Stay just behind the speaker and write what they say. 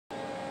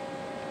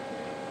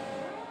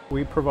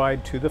We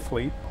provide to the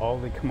fleet all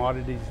the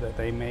commodities that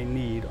they may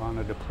need on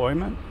a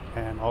deployment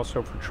and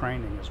also for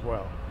training as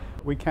well.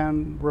 We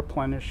can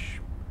replenish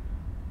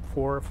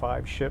 4 or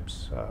 5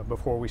 ships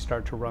before we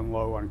start to run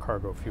low on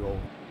cargo fuel.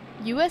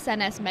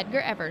 USNS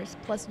Medgar Evers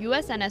plus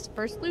USNS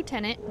First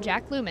Lieutenant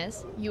Jack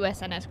Lummus,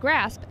 USNS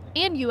Grasp,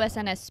 and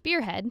USNS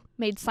Spearhead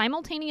made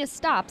simultaneous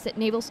stops at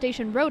Naval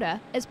Station Rota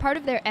as part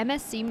of their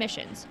MSC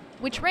missions,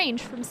 which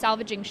range from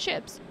salvaging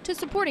ships to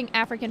supporting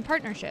African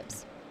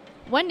partnerships.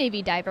 One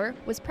Navy diver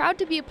was proud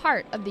to be a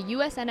part of the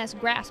USNS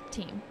Grasp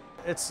team.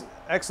 It's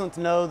excellent to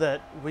know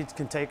that we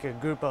can take a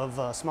group of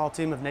a small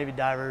team of Navy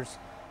divers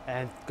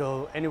and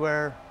go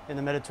anywhere in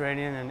the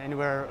Mediterranean and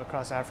anywhere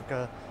across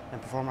Africa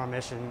and perform our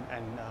mission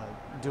and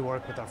do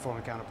work with our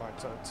foreign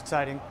counterparts. So it's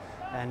exciting,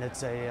 and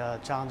it's a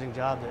challenging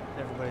job that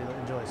everybody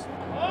enjoys.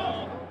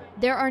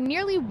 There are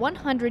nearly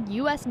 100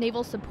 U.S.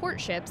 naval support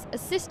ships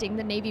assisting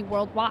the Navy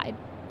worldwide.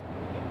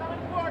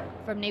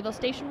 From Naval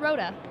Station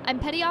Rota, I'm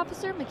Petty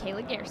Officer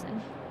Michaela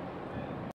Garrison.